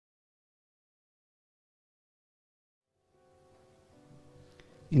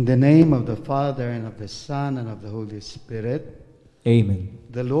In the name of the Father, and of the Son, and of the Holy Spirit. Amen.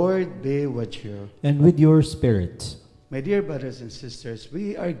 The Lord be with you. And with your spirit. My dear brothers and sisters,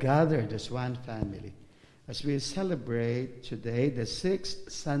 we are gathered as one family as we celebrate today the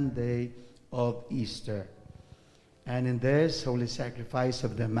 6th Sunday of Easter. And in this holy sacrifice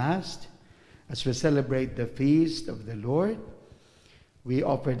of the Mass, as we celebrate the feast of the Lord, we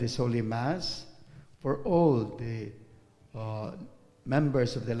offer this Holy Mass for all the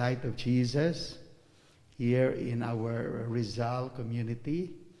members of the Light of Jesus here in our Rizal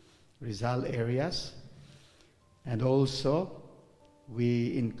community, Rizal areas. And also,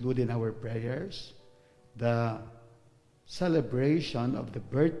 we include in our prayers the celebration of the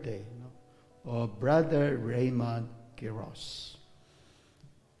birthday of Brother Raymond Quiros,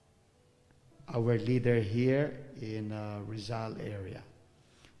 our leader here in Rizal area.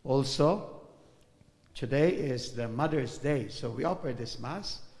 Also, today is the Mother's Day, so we offer this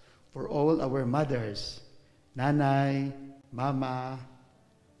Mass for all our mothers, Nanay, Mama,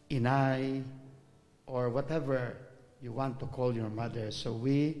 Inay, or whatever you want to call your mother. So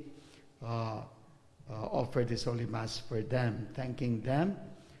we offer this Holy Mass for them, thanking them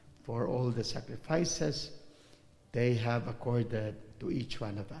for all the sacrifices they have accorded to each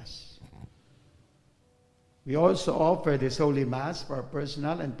one of us. We also offer this Holy Mass for our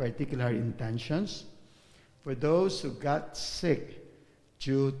personal and particular intentions, for those who got sick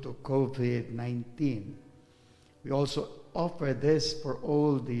due to COVID-19. We also offer this for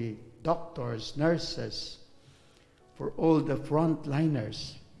all the doctors, nurses, for all the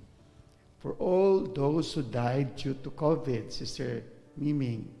frontliners, for all those who died due to COVID. Sister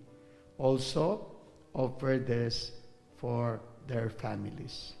Miming also offer this for their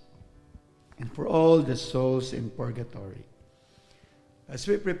families, and for all the souls in purgatory. As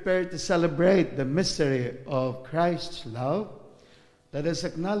we prepare to celebrate the mystery of Christ's love, let us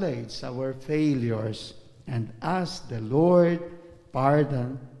acknowledge our failures and ask the Lord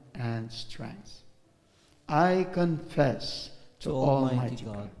pardon and strength. I confess to Almighty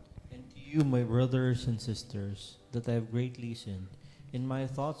God and to you, my brothers and sisters, that I have greatly sinned in my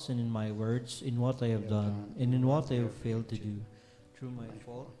thoughts and in my words, in what I have done and in what I have failed to do, through my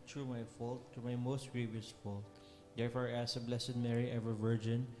fault, through my most grievous fault. Therefore, I ask the Blessed Mary, ever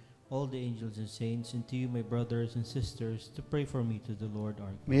Virgin, all the angels and saints, and to you, my brothers and sisters, to pray for me to the Lord our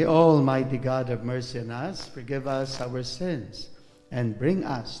God. May Almighty God have mercy on us, forgive us our sins, and bring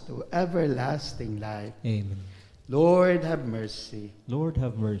us to everlasting life. Amen. Lord, have mercy. Lord,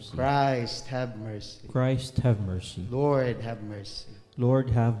 have mercy. Christ, have mercy. Christ, have mercy. Lord, have mercy. Lord,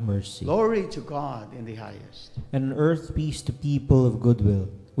 have mercy. Glory to God in the highest. And on earth peace to people of good will.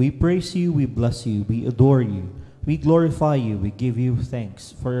 We praise you, we bless you, we adore you. We glorify you, we give you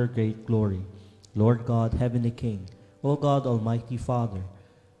thanks for your great glory. Lord God, Heavenly King, O God, Almighty Father,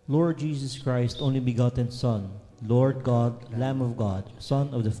 Lord Jesus Christ, only begotten Son, Lord God, Lamb of God,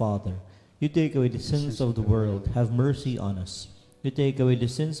 Son of the Father, you take away the sins of the world, have mercy on us. You take away the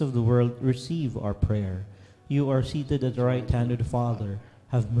sins of the world, receive our prayer. You are seated at the right hand of the Father,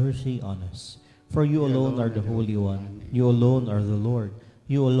 have mercy on us. For you alone are the Holy One, you alone are the Lord,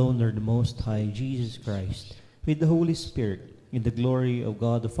 you alone are the Most High, Jesus Christ, with the Holy Spirit, in the glory of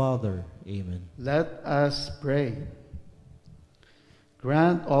God the Father. Amen. Let us pray.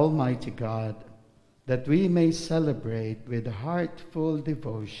 Grant, Almighty God, that we may celebrate with heartfelt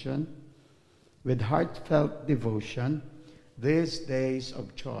devotion these days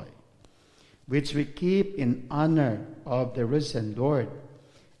of joy, which we keep in honor of the risen Lord,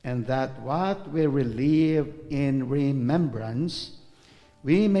 and that what we relive in remembrance,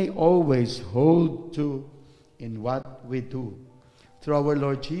 we may always hold to in what we do. Through our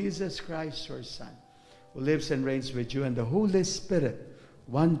Lord Jesus Christ, your Son, who lives and reigns with you and the Holy Spirit,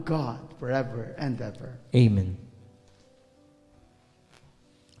 one God, forever and ever. Amen.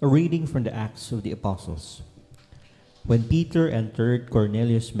 A reading from the Acts of the Apostles. When Peter entered,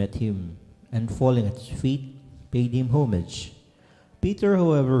 Cornelius met him, and falling at his feet, paid him homage. Peter,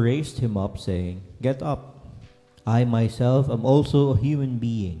 however, raised him up, saying, "Get up. I myself am also a human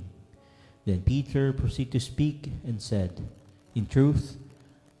being." Then Peter proceeded to speak and said, "In truth,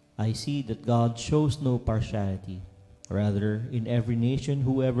 I see that God shows no partiality. Rather, in every nation,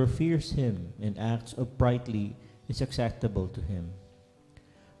 whoever fears him and acts uprightly is acceptable to him."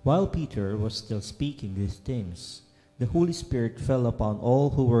 While Peter was still speaking these things, the Holy Spirit fell upon all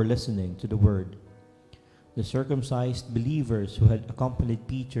who were listening to the word. The circumcised believers who had accompanied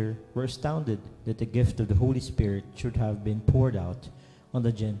Peter were astounded that the gift of the Holy Spirit should have been poured out on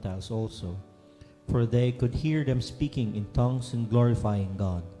the Gentiles also, for they could hear them speaking in tongues and glorifying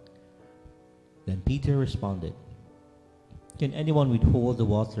God. Then Peter responded, Can anyone withhold the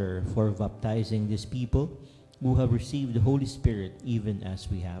water for baptizing these people who have received the Holy Spirit even as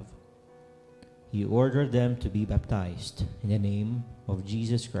we have? He ordered them to be baptized in the name of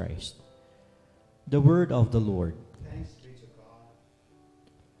Jesus Christ. The word of the Lord. Thanks be to God.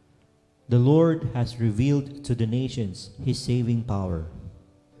 The Lord has revealed to the nations his saving power.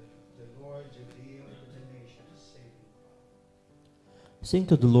 The Lord revealed to the nations saving power. Sing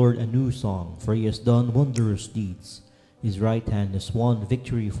to the Lord a new song, for he has done wondrous deeds. His right hand has won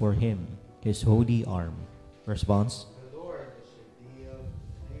victory for him, his holy arm. Response. The Lord has revealed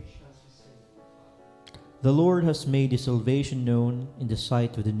to the nations his saving power. The Lord has made his salvation known in the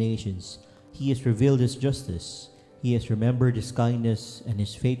sight of the nations. He has revealed his justice. He has remembered his kindness and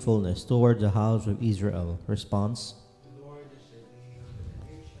his faithfulness toward the house of Israel. Response. The Lord has revealed to the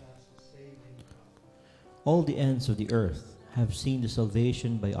nations his saving power. All the ends of the earth have seen the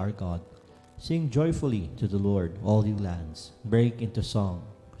salvation by our God. Sing joyfully to the Lord, all you lands. Break into song.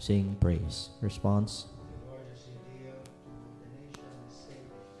 Sing praise. Response. The Lord has revealed to the nations his saving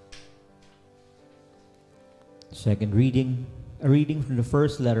power. Second reading, a reading from the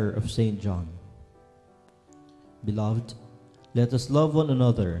first letter of St. John. Beloved, let us love one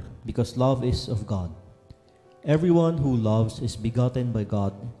another, because love is of God. Everyone who loves is begotten by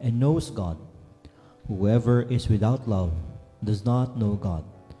God and knows God. Whoever is without love does not know God,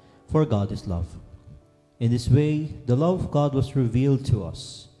 for God is love. In this way, the love of God was revealed to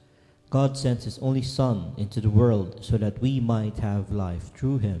us. God sent his only Son into the world so that we might have life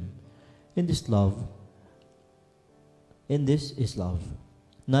through him. In this is love,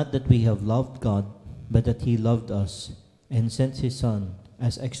 not that we have loved God, but that he loved us and sent his Son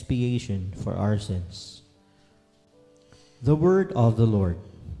as expiation for our sins. The word of the Lord.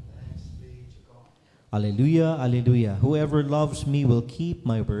 Thanks be to God. Alleluia, alleluia. Whoever loves me will keep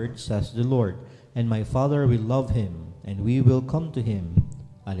my word, says the Lord, and my Father will love him, and we will come to him.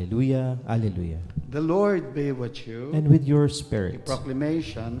 Alleluia, alleluia. The Lord be with you. And with your A spirit.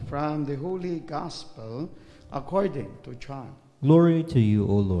 proclamation from the Holy Gospel according to John. Glory to you,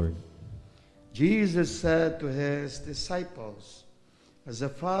 O Lord. Jesus said to his disciples, "As the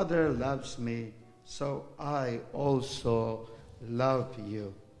Father loves me, so I also love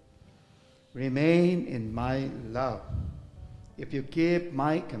you. Remain in my love. If you keep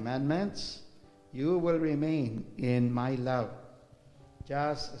my commandments, you will remain in my love,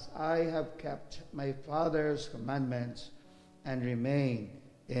 just as I have kept my Father's commandments and remain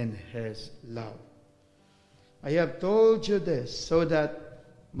in his love. I have told you this so that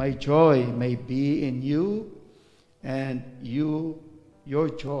my joy may be in you and your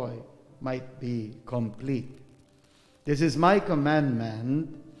joy might be complete. This is my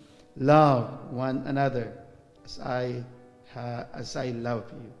commandment, love one another as I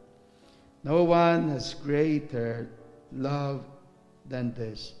love you. No one has greater love than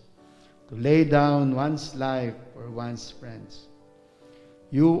this, to lay down one's life for one's friends.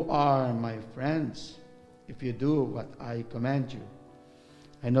 You are my friends if you do what I command you.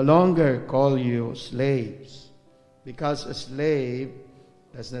 I no longer call you slaves, because a slave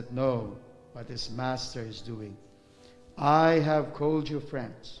does not know what his master is doing. I have called you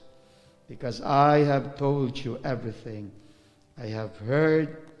friends, because I have told you everything I have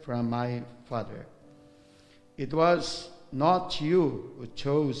heard from my Father. It was not you who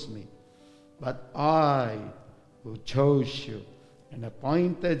chose me, but I who chose you and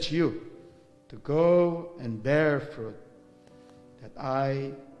appointed you to go and bear fruit,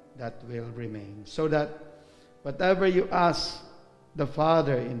 that will remain, so that whatever you ask the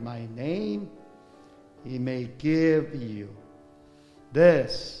Father in my name, he may give you.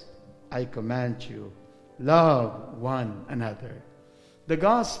 This I command you, love one another." The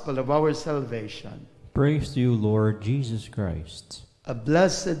gospel of our salvation. Praise to you, Lord Jesus Christ. A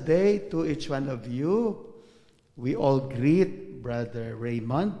blessed day to each one of you. We all greet Brother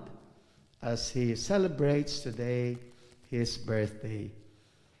Raymond as he celebrates today his birthday.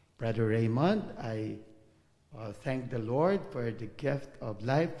 Brother Raymond, I thank the Lord for the gift of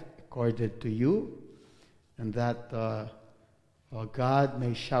life accorded to you, and that God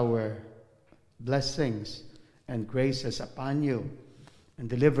may shower blessings and graces upon you and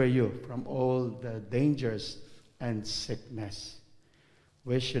deliver you from all the dangers and sickness.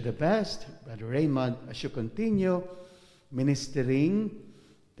 Wish you the best, Brother Raymond, as you continue ministering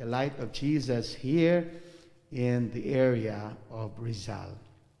the light of Jesus here in the area of Rizal.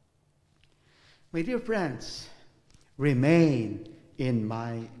 My dear friends, remain in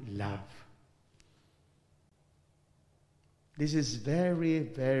my love. This is very,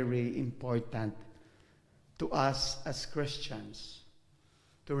 very important to us as Christians,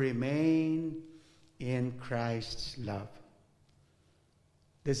 to remain in Christ's love.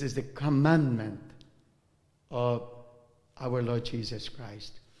 This is the commandment of our Lord Jesus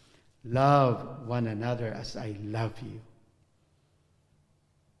Christ. Love one another as I love you.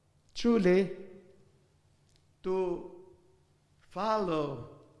 Truly, to follow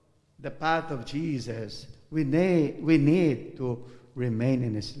the path of Jesus, we need to remain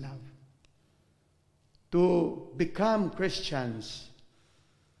in His love. To become Christians,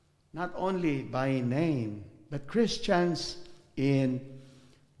 not only by name, but Christians in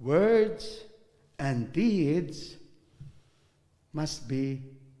words and deeds, must be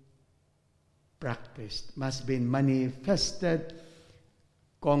practiced, must be manifested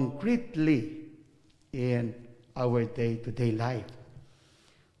concretely in our day-to-day life.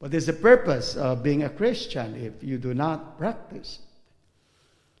 What is the purpose of being a Christian if you do not practice?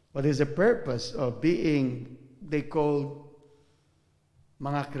 What is the purpose of being, they call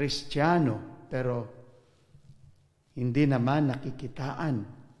mga Kristiyano, pero hindi naman nakikitaan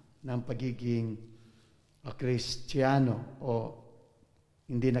ng pagiging Kristiyano o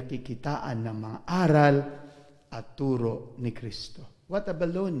hindi nakikitaan ng mga aral at turo ni Kristo. What a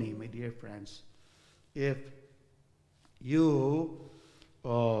baloney, my dear friends, if you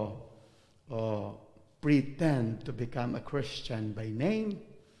pretend to become a Christian by name,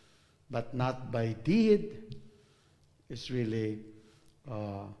 but not by deed, is really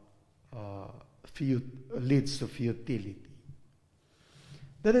leads to futility.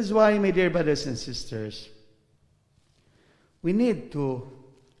 That is why, my dear brothers and sisters, we need to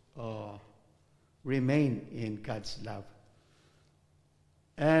remain in God's love.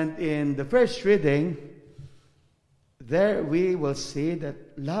 And in the first reading, there we will see that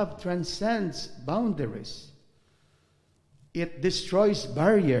love transcends boundaries. It destroys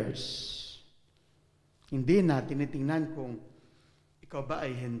barriers. Hindi na tinitingnan kung ikaw ba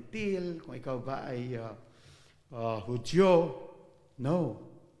ay hentil, kung ikaw ba ay Hudyo. No.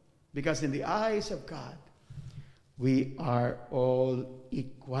 Because in the eyes of God, we are all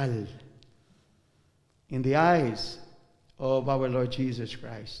equal. In the eyes of our Lord Jesus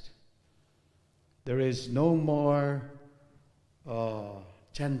Christ, there is no more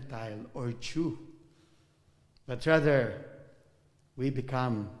Gentile or Jew, but rather we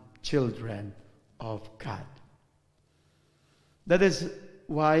become children of God. That is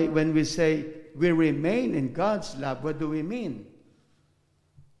why when we say we remain in God's love, what do we mean?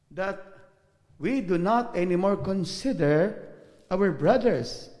 That we do not anymore consider our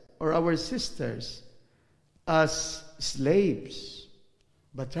brothers or our sisters as slaves,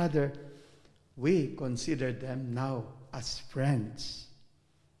 but rather we consider them now as friends.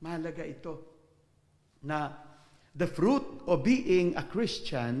 Mahalaga ito na the fruit of being a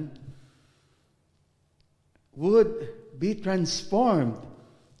Christian would be transformed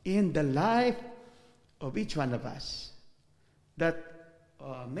in the life of each one of us, that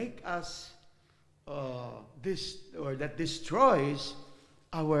make us that destroys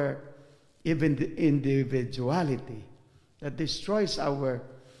our even individuality, that destroys our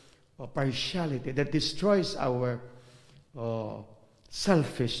partiality, that destroys our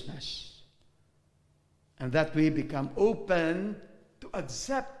selfishness, and that we become open to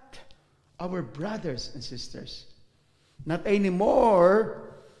accept our brothers and sisters, not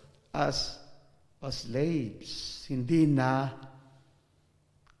anymore as slaves, hindi na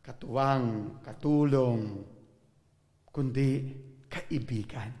katuwang, katulong, kundi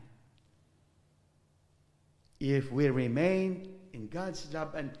kaibigan. If we remain in God's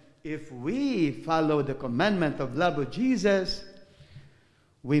love, and if we follow the commandment of love of Jesus,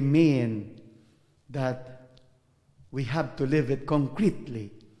 we mean that we have to live it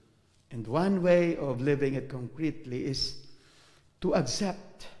concretely. And one way of living it concretely is to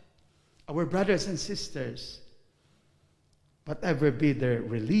accept our brothers and sisters, whatever be their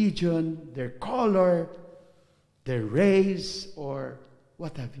religion, their color, their race, or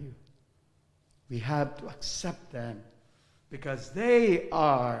what have you. We have to accept them because they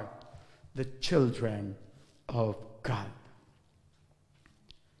are the children of God.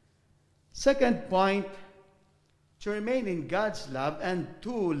 Second point, to remain in God's love and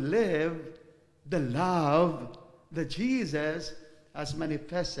to live the love that Jesus has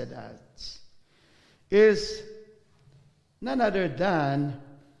manifested us is none other than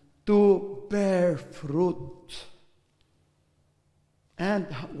to bear fruit. And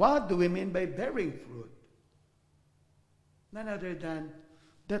what do we mean by bearing fruit? None other than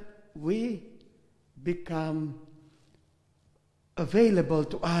that we become available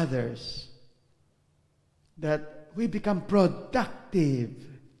to others, that we become productive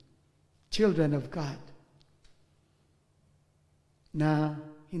children of God, na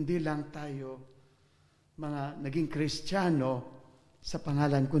hindi lang tayo mga naging Kristiyano sa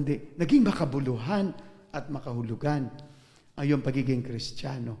pangalan, kundi naging makabuluhan at makahulugan ang iyong pagiging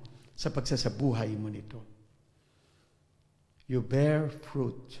Kristiyano sa pagsasabuhay mo nito. You bear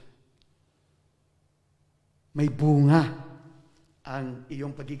fruit. May bunga ang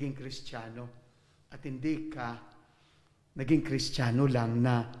iyong pagiging Kristiyano at hindi ka naging Kristiyano lang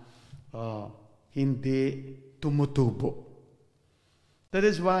na hindi tumutubo. That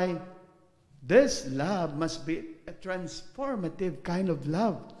is why this love must be a transformative kind of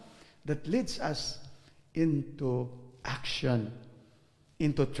love that leads us into action,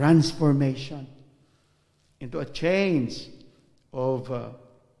 into transformation, into a change of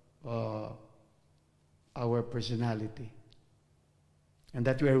our personality. And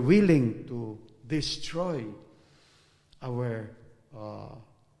that we are willing to destroy our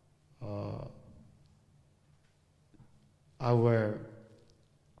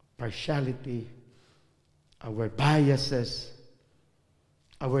partiality, our biases,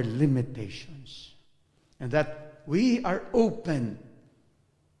 our limitations, and that we are open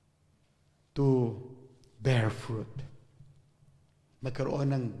to bear fruit,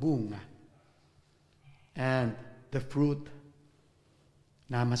 magkaroon ng bunga. And the fruit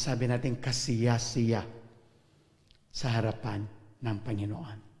na masabi natin kasiya-siya sa harapan ng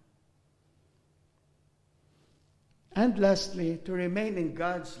Panginoon. And lastly, to remain in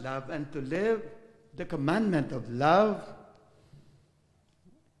God's love and to live the commandment of love,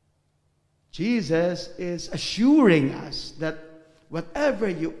 Jesus is assuring us that whatever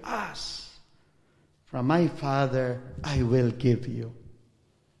you ask from my Father, I will give you.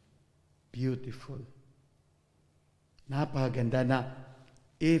 Beautiful. Napakaganda na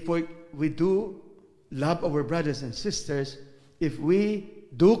if we do love our brothers and sisters, if we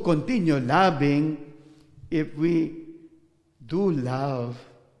do continue loving, if we do love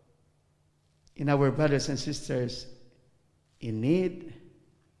in our brothers and sisters in need,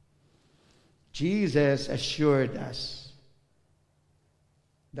 Jesus assured us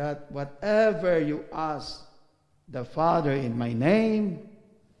that whatever you ask the Father in my name,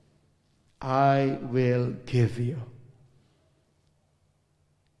 I will give you.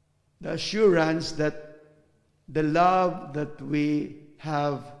 The assurance that the love that we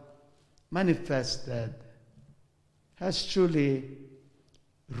have manifested has truly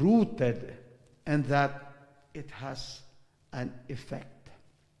rooted and that it has an effect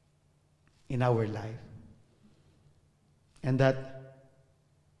in our life. And that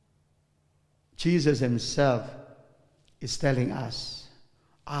Jesus himself is telling us,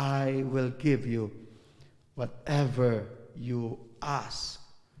 I will give you whatever you ask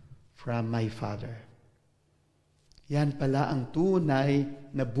from my Father. Yan pala ang tunay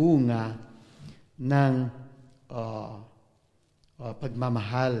na bunga ng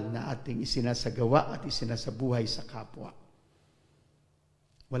pagmamahal na ating isinasagawa at isinasabuhay sa kapwa.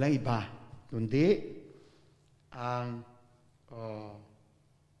 Walang iba, kundi ang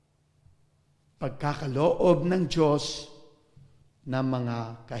pagkakaloob ng Diyos ng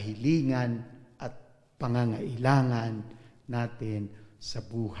mga kahilingan at pangangailangan natin sa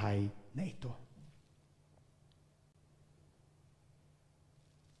buhay na ito.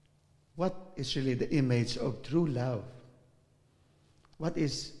 What is really the image of true love? What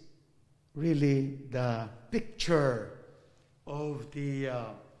is really the picture of the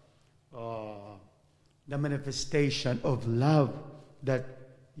manifestation of love that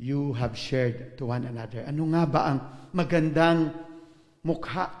you have shared to one another? Ano nga ba ang magandang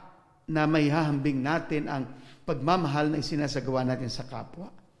mukha na may hahambing natin ang pagmamahal na isinasagawa natin sa kapwa?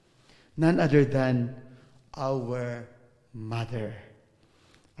 None other than our mother.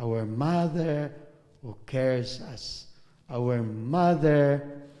 Our mother who cares us. Our mother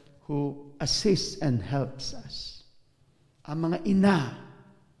who assists and helps us. Ang mga ina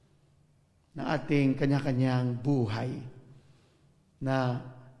ng ating kanya-kanyang buhay na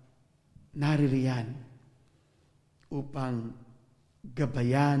naririyan upang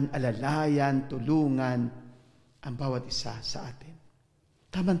gabayan, alalayan, tulungan ang bawat isa sa atin.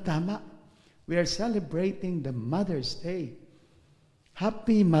 Tama-tama, we are celebrating the Mother's Day.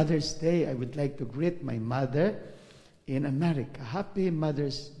 Happy Mother's Day. I would like to greet my mother in America. Happy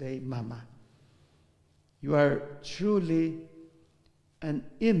Mother's Day, Mama. You are truly an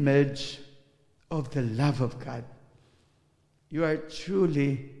image of the love of God. You are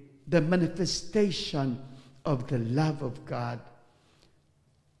truly the manifestation of the love of God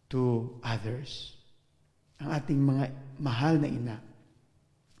to others. Ang ating mga mahal na ina,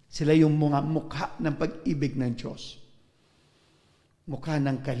 sila yung mga mukha ng pag-ibig ng Diyos. Mukha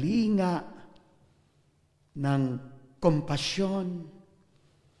ng kalinga, ng kompasyon,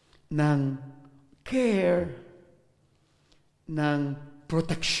 ng care, ng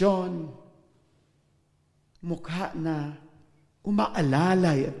proteksyon, mukha na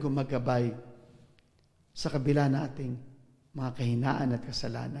umaalalay at gumagabay sa kabila na ating mga kahinaan at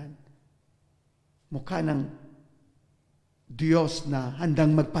kasalanan. Mukha ng Diyos na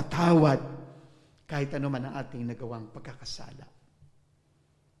handang magpatawad kahit ano man ang ating nagawang pagkakasala.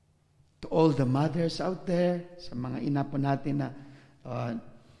 To all the mothers out there, sa mga ina po natin na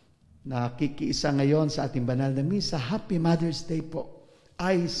nakikiisa ngayon sa ating banal na misa, Happy Mother's Day po.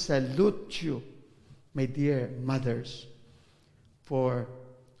 I salute you, my dear mothers, for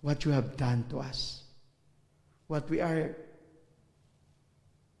what you have done to us. What we are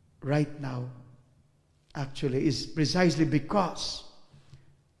right now actually is precisely because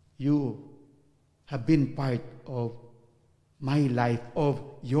you have been part of my life, of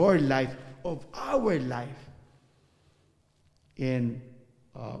your life, of our life in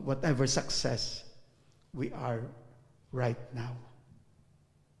whatever success we are right now.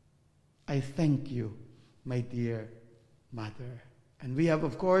 I thank you, my dear mother. And we have,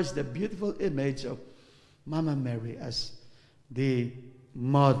 of course, the beautiful image of Mama Mary as the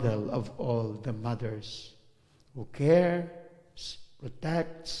model of all the mothers who cares,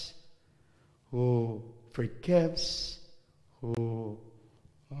 protects, who forgives, who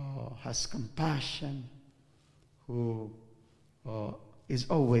has compassion, who is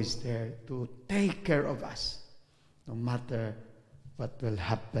always there to take care of us, no matter what will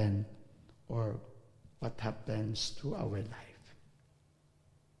happen or what happens to our life.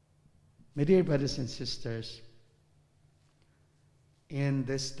 My dear brothers and sisters, in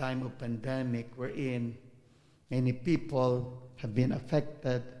this time of pandemic wherein many people have been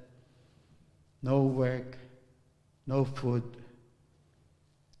affected, no work, no food,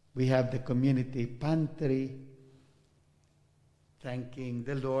 we have the community pantry, thanking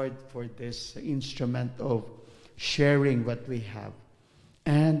the Lord for this instrument of sharing what we have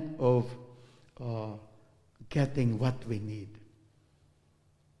and of getting what we need.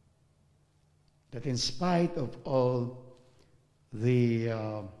 That in spite of all the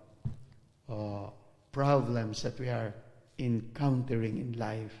problems that we are encountering in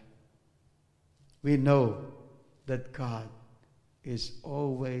life, we know that God is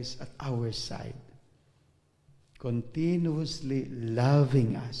always at our side, continuously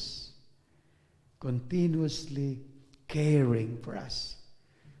loving us, continuously caring for us,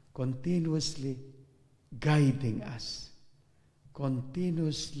 continuously guiding us,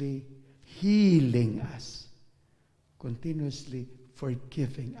 continuously healing us, continuously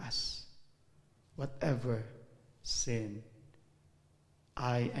forgiving us, whatever sin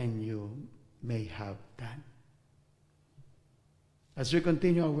I and you may have done. As we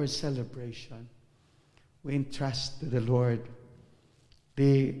continue our celebration, we entrust to the Lord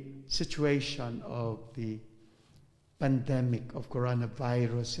the situation of the pandemic of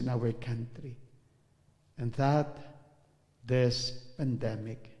coronavirus in our country, and that this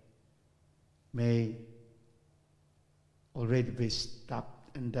pandemic may already be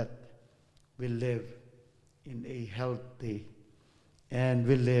stopped, and that we live in a healthy and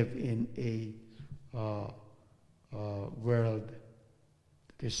we live in a world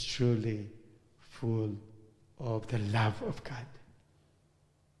that is truly full of the love of God.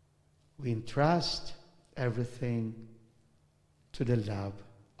 We entrust everything to the love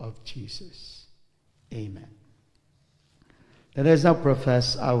of Jesus. Amen. Let us now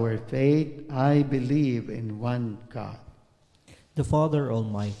profess our faith. I believe in one God, the Father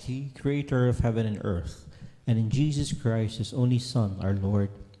Almighty, creator of heaven and earth, and in Jesus Christ, his only Son, our Lord,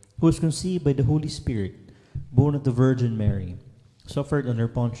 who was conceived by the Holy Spirit, born of the Virgin Mary, suffered under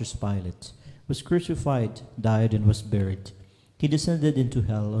Pontius Pilate, was crucified, died, and was buried. He descended into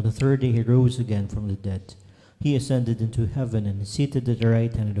hell. On the third day he rose again from the dead. He ascended into heaven and is seated at the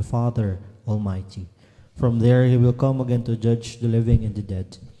right hand of the Father Almighty. From there he will come again to judge the living and the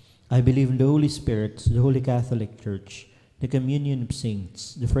dead. I believe in the Holy Spirit, the Holy Catholic Church, the communion of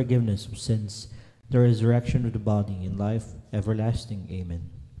saints, the forgiveness of sins, the resurrection of the body, and life everlasting. Amen.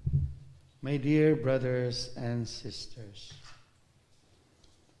 My dear brothers and sisters,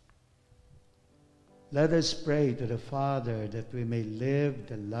 let us pray to the Father that we may live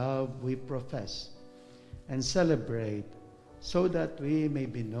the love we profess and celebrate, so that we may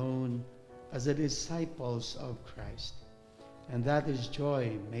be known as the disciples of Christ, and that his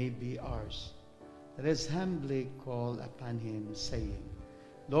joy may be ours. Let us humbly call upon him, saying,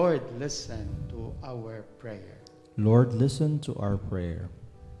 Lord, listen to our prayer. Lord, listen to our prayer.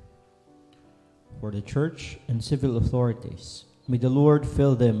 For the Church and civil authorities, may the Lord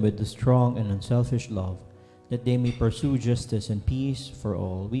fill them with the strong and unselfish love, that they may pursue justice and peace for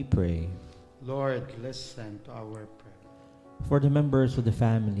all, we pray. Lord, listen to our prayer. For the members of the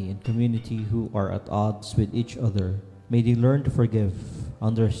family and community who are at odds with each other, may they learn to forgive,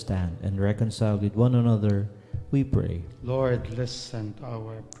 understand, and reconcile with one another, we pray. Lord, listen to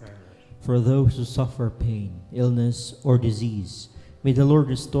our prayer. For those who suffer pain, illness, or disease, may the Lord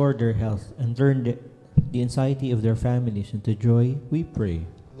restore their health and turn the anxiety of their families into joy, we pray.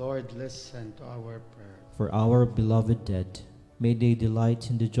 Lord, listen to our prayer. For our beloved dead, may they delight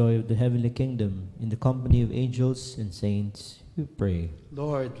in the joy of the heavenly kingdom in the company of angels and saints, we pray.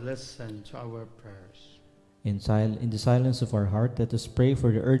 Lord, listen to our prayers. In the silence of our heart, let us pray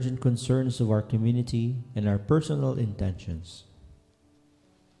for the urgent concerns of our community and our personal intentions.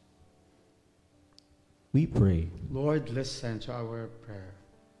 We pray. Lord, listen to our prayer.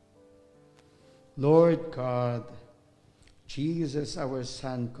 Lord God, Jesus, our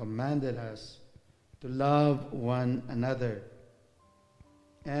Son, commanded us to love one another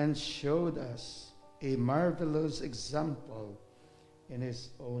and showed us a marvelous example in his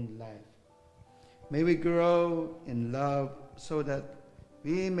own life. May we grow in love so that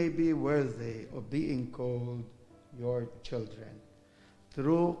we may be worthy of being called your children.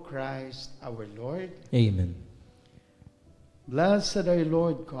 Through Christ our Lord. Amen. Blessed are you,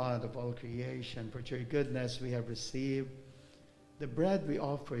 Lord God of all creation, for your goodness we have received the bread we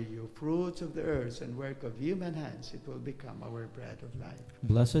offer you, fruits of the earth and work of human hands. It will become our bread of life.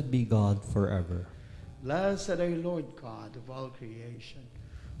 Blessed be God forever. Blessed are you, Lord God of all creation.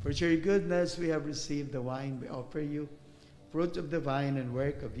 For your goodness we have received the wine we offer you, fruit of the vine and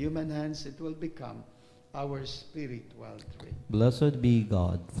work of human hands. It will become our spiritual drink. Blessed be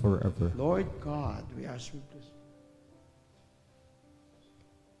God forever. Lord God, we ask you to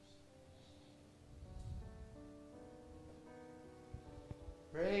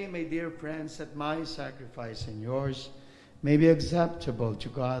pray, my dear friends, that my sacrifice and yours may be acceptable to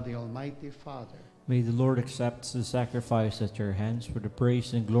God the Almighty Father. May the Lord accept the sacrifice at your hands for the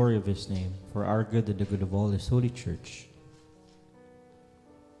praise and glory of his name, for our good and the good of all his holy church.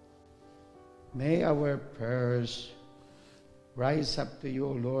 May our prayers rise up to you,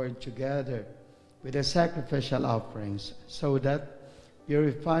 O Lord, together with the sacrificial offerings, so that,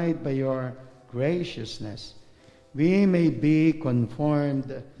 purified by your graciousness, we may be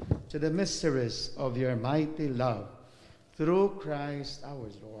conformed to the mysteries of your mighty love, through Christ our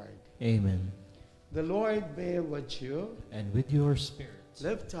Lord. Amen. The Lord be with you. And with your spirit.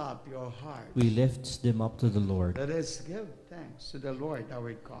 Lift up your heart. We lift them up to the Lord. Let us give thanks to the Lord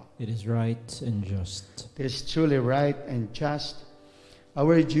our God. It is right and just. It is truly right and just,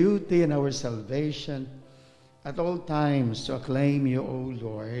 our duty and our salvation, at all times to acclaim you, O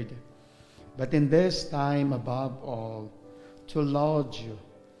Lord, but in this time above all, to laud you,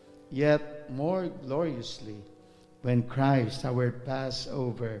 yet more gloriously, when Christ, our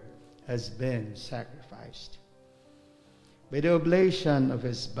Passover, has been sacrificed. By the oblation of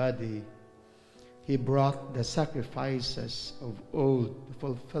his body, he brought the sacrifices of old to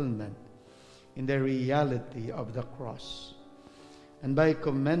fulfillment in the reality of the cross. And by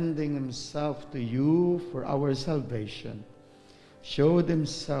commending himself to you for our salvation, showed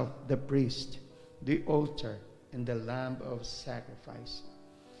himself the priest, the altar, and the lamb of sacrifice.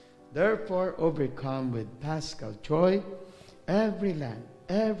 Therefore, overcome with paschal joy, every land,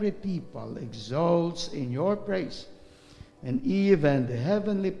 every people exalts in your praise, and even the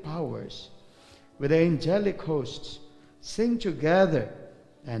heavenly powers with the angelic hosts sing together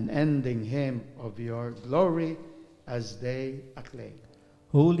an ending hymn of your glory as they acclaim.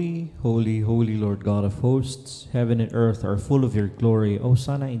 Holy, holy, holy Lord God of hosts, heaven and earth are full of your glory.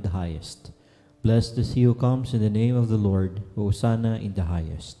 Hosanna in the highest. Blessed is he who comes in the name of the Lord. Hosanna in the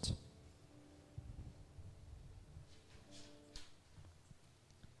highest.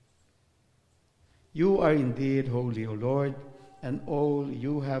 You are indeed holy, O Lord, and all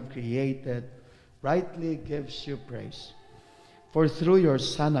you have created rightly gives you praise. For through your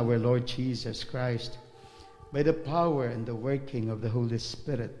Son, our Lord Jesus Christ, by the power and the working of the Holy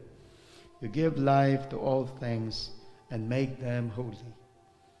Spirit, you give life to all things and make them holy.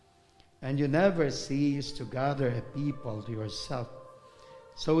 And you never cease to gather a people to yourself,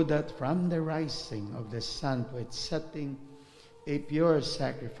 so that from the rising of the sun to its setting, a pure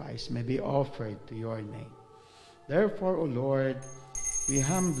sacrifice may be offered to your name. Therefore, O Lord, we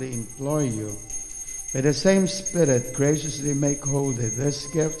humbly implore you, by the same Spirit, graciously make holy these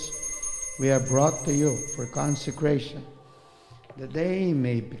gifts we have brought to you for consecration, that they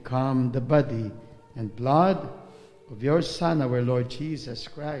may become the body and blood of your Son, our Lord Jesus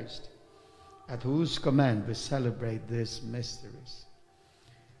Christ, at whose command we celebrate these mysteries.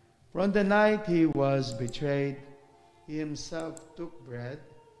 For on the night he was betrayed, he himself took bread,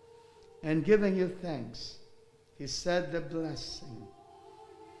 and giving you thanks, he said the blessing,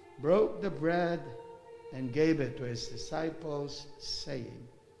 broke the bread, and gave it to his disciples, saying,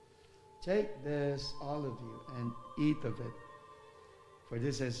 "Take this, all of you, and eat of it, for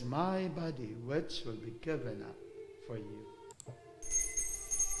this is my body, which will be given up for you."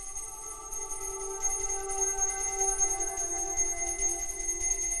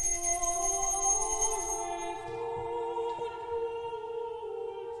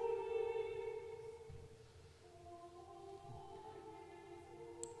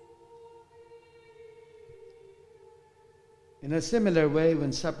 In a similar way,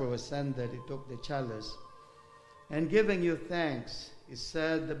 when supper was ended, he took the chalice, and giving you thanks, he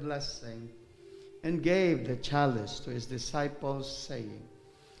said the blessing, and gave the chalice to his disciples, saying,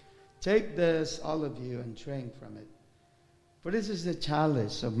 "Take this, all of you, and drink from it. For this is the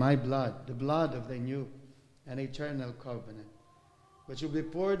chalice of my blood, the blood of the new and eternal covenant, which will be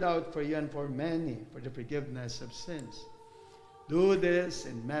poured out for you and for many for the forgiveness of sins. Do this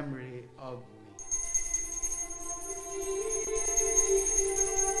in memory of me."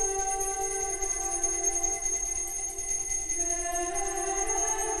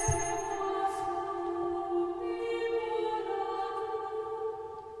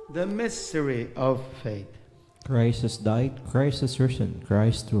 The mystery of faith. Christ has died, Christ has risen,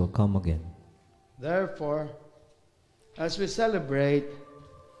 Christ will come again. Therefore, as we celebrate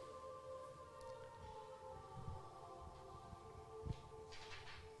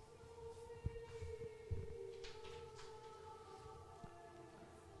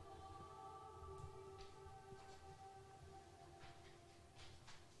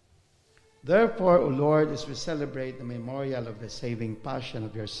Therefore, O Lord, as we celebrate the memorial of the saving passion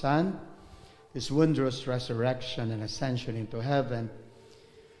of your Son, his wondrous resurrection and ascension into heaven,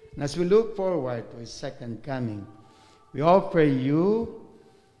 and as we look forward to his second coming, we offer you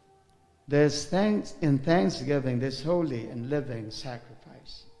this thanksgiving, this holy and living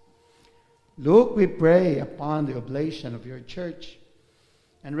sacrifice. Look, we pray, upon the oblation of your church,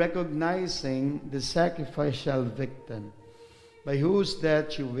 and recognizing the sacrificial victim, by whose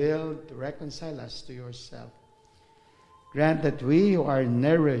death you will to reconcile us to yourself. Grant that we who are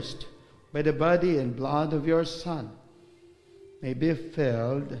nourished by the body and blood of your Son may be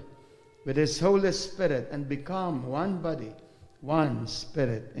filled with his Holy Spirit and become one body, one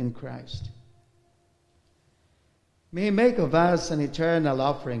spirit in Christ. May he make of us an eternal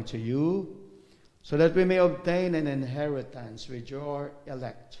offering to you, so that we may obtain an inheritance with your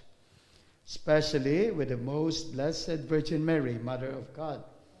elect, especially with the most blessed Virgin Mary, Mother of God,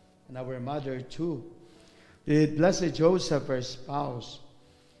 and our Mother too, with blessed Joseph, her spouse,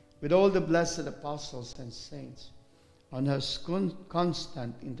 with all the blessed apostles and saints, on whose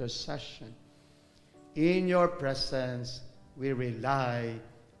constant intercession. In your presence we rely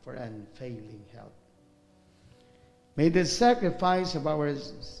for unfailing help. May the sacrifice of our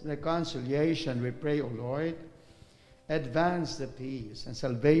reconciliation, we pray, O Lord, advance the peace and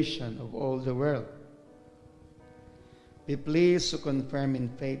salvation of all the world. Be pleased to confirm in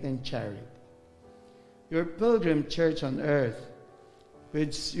faith and charity your pilgrim church on earth,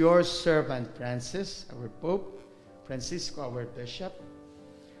 with your servant Francis, our Pope, Francisco, our Bishop,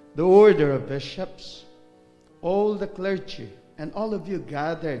 the order of bishops, all the clergy, and all of you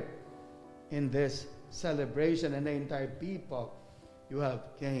gathered in this celebration, and the entire people you have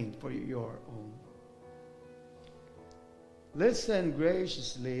gained for your own. Listen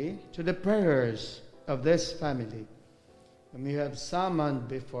graciously to the prayers of this family whom you have summoned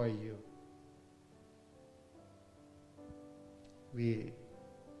before you. We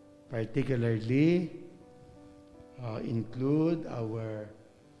particularly include our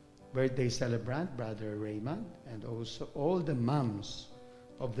birthday celebrant, Brother Raymond, and also all the moms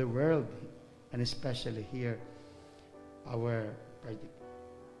of the world, and especially here, our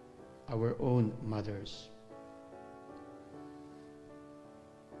own mothers.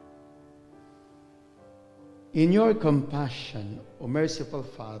 In your compassion, O merciful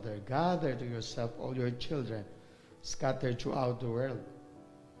Father, gather to yourself all your children scattered throughout the world.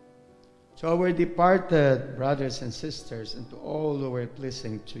 To our departed brothers and sisters, and to all who are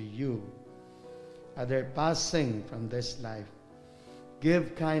pleasing to you at their passing from this life,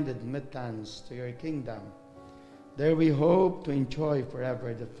 give kind admittance to your kingdom. There we hope to enjoy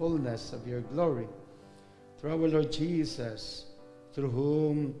forever the fullness of your glory. Through our Lord Jesus, through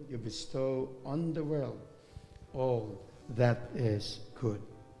whom you bestow on the world all that is good.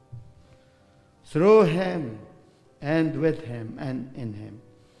 Through him, and with him, and in him.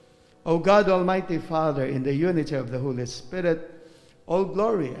 O God, Almighty Father, in the unity of the Holy Spirit, all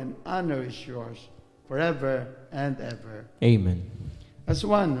glory and honor is yours forever and ever. Amen. As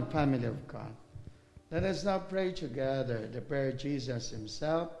one family of God, Let us now pray together the prayer Jesus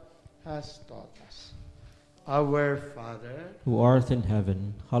himself has taught us. Our Father, who art in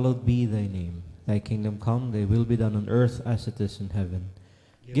heaven, hallowed be thy name. Thy kingdom come, thy will be done on earth as it is in heaven.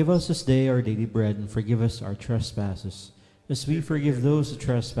 Give us this day our daily bread, and forgive us our trespasses, as we forgive those who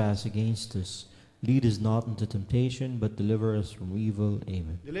trespass against us. Lead us not into temptation, but deliver us from evil.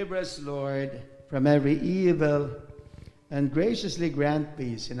 Amen. Deliver us, Lord, from every evil, and graciously grant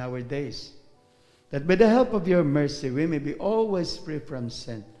peace in our days, that by the help of your mercy we may be always free from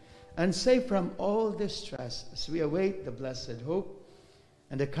sin, and safe from all distress, as we await the blessed hope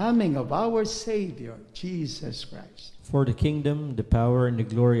and the coming of our Savior, Jesus Christ. For the kingdom, the power, and the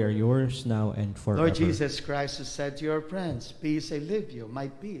glory are yours, now and forever. Lord Jesus Christ, who said to your friends, peace I leave you, my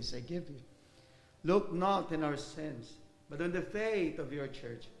peace I give you. Look not in our sins, but on the faith of your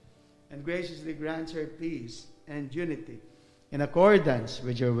church, and graciously grant her peace and unity in accordance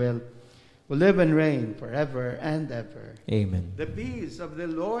with your will, who live and reign forever and ever. Amen. The peace of the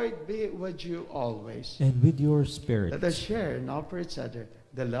Lord be with you always. And with your spirit. Let us share and offer each other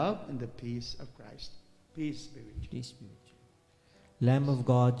the love and the peace of Christ. Peace be with you. Peace be with you. Lamb of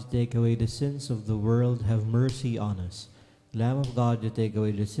God, you take away the sins of the world, have mercy on us. Lamb of God, you take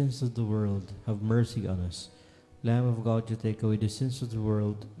away the sins of the world, have mercy on us. Lamb of God, you take away the sins of the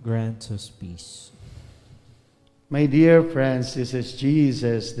world, grant us peace. My dear friends, this is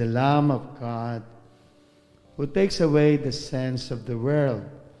Jesus, the Lamb of God, who takes away the sins of the world,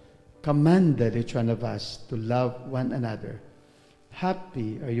 commanded each one of us to love one another.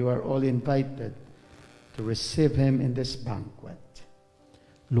 Happy are you are all invited to receive him in this banquet.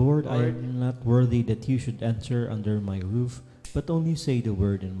 Lord, I am not worthy that you should enter under my roof, but only say the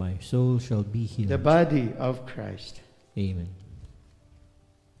word, and my soul shall be healed. The body of Christ. Amen.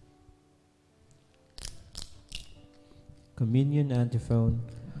 Communion antiphon.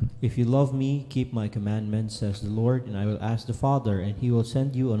 If you love me, keep my commandments, says the Lord, and I will ask the Father, and he will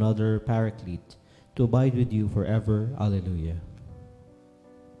send you another Paraclete to abide with you forever. Alleluia.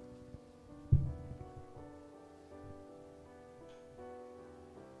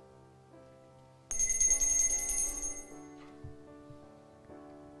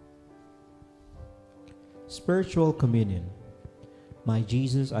 Spiritual communion. My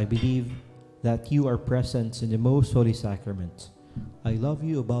Jesus, I believe that you are present in the most holy sacrament. I love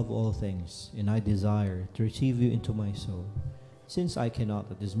you above all things, and I desire to receive you into my soul. Since I cannot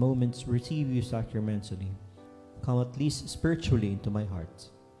at this moment receive you sacramentally, come at least spiritually into my heart.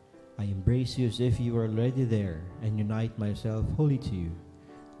 I embrace you as if you were already there, and unite myself wholly to you.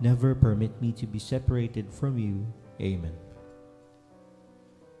 Never permit me to be separated from you. Amen.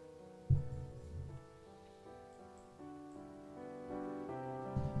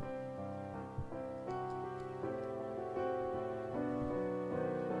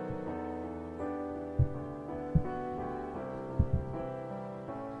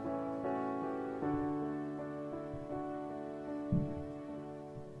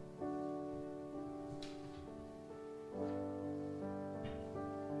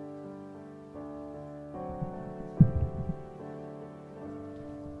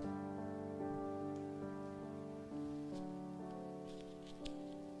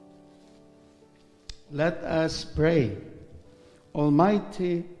 Let us pray.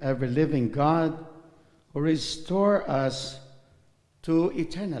 Almighty, ever-living God, who restore us to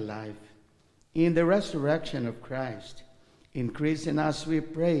eternal life in the resurrection of Christ, increase in us, we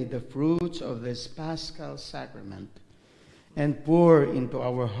pray, the fruits of this Paschal sacrament, and pour into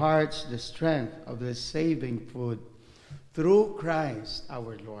our hearts the strength of the saving food through Christ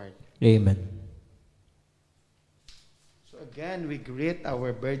our Lord. Amen. So again, we greet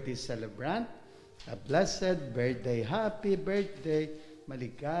our birthday celebrant. A blessed birthday, happy birthday,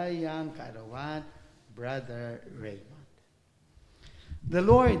 maligayang kaarawan, Brother Raymond. The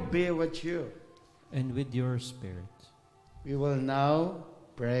Lord be with you. And with your spirit. We will now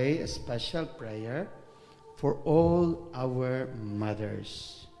pray a special prayer for all our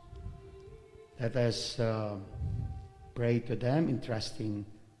mothers. Let us pray to them, entrusting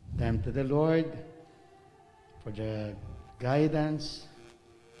them to the Lord for the guidance,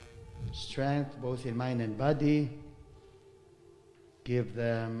 strength, both in mind and body. Give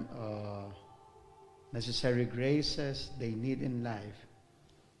them necessary graces they need in life.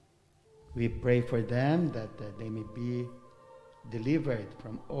 We pray for them that they may be delivered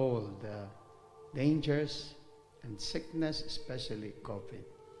from all the dangers and sickness, especially COVID.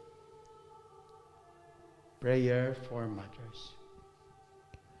 Prayer for mothers.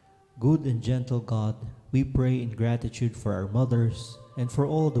 Good and gentle God, we pray in gratitude for our mothers and for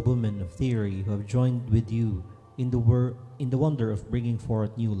all the women of theory who have joined with you in the wonder of bringing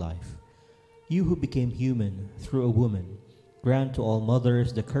forth new life. You who became human through a woman, grant to all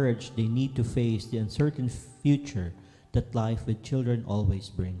mothers the courage they need to face the uncertain future that life with children always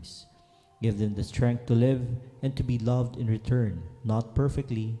brings. Give them the strength to live and to be loved in return, not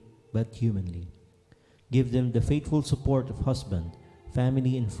perfectly, but humanly. Give them the faithful support of husband,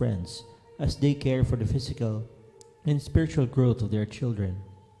 family, and friends as they care for the physical and spiritual growth of their children.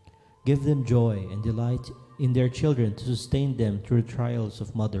 Give them joy and delight in their children to sustain them through the trials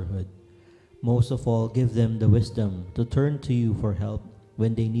of motherhood. Most of all, give them the wisdom to turn to you for help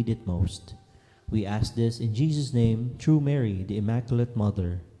when they need it most. We ask this in Jesus' name, through Mary, the Immaculate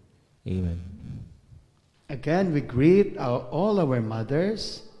Mother. Amen. Again, we greet all our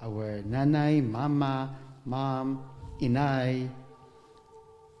mothers, our nanay, mama, mom, inay,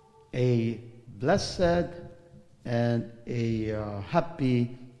 a blessed and a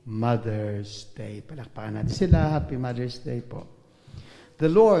happy Mother's Day. Palakpakan natin sila. Happy Mother's Day po. The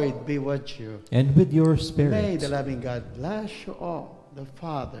Lord be with you. And with your spirit. May the loving God bless you all, the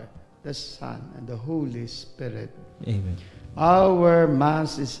Father, the Son, and the Holy Spirit. Amen. Our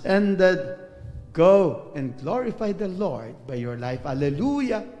Mass is ended. Go and glorify the Lord by your life.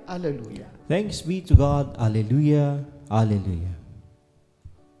 Alleluia, alleluia. Thanks be to God. Alleluia, alleluia.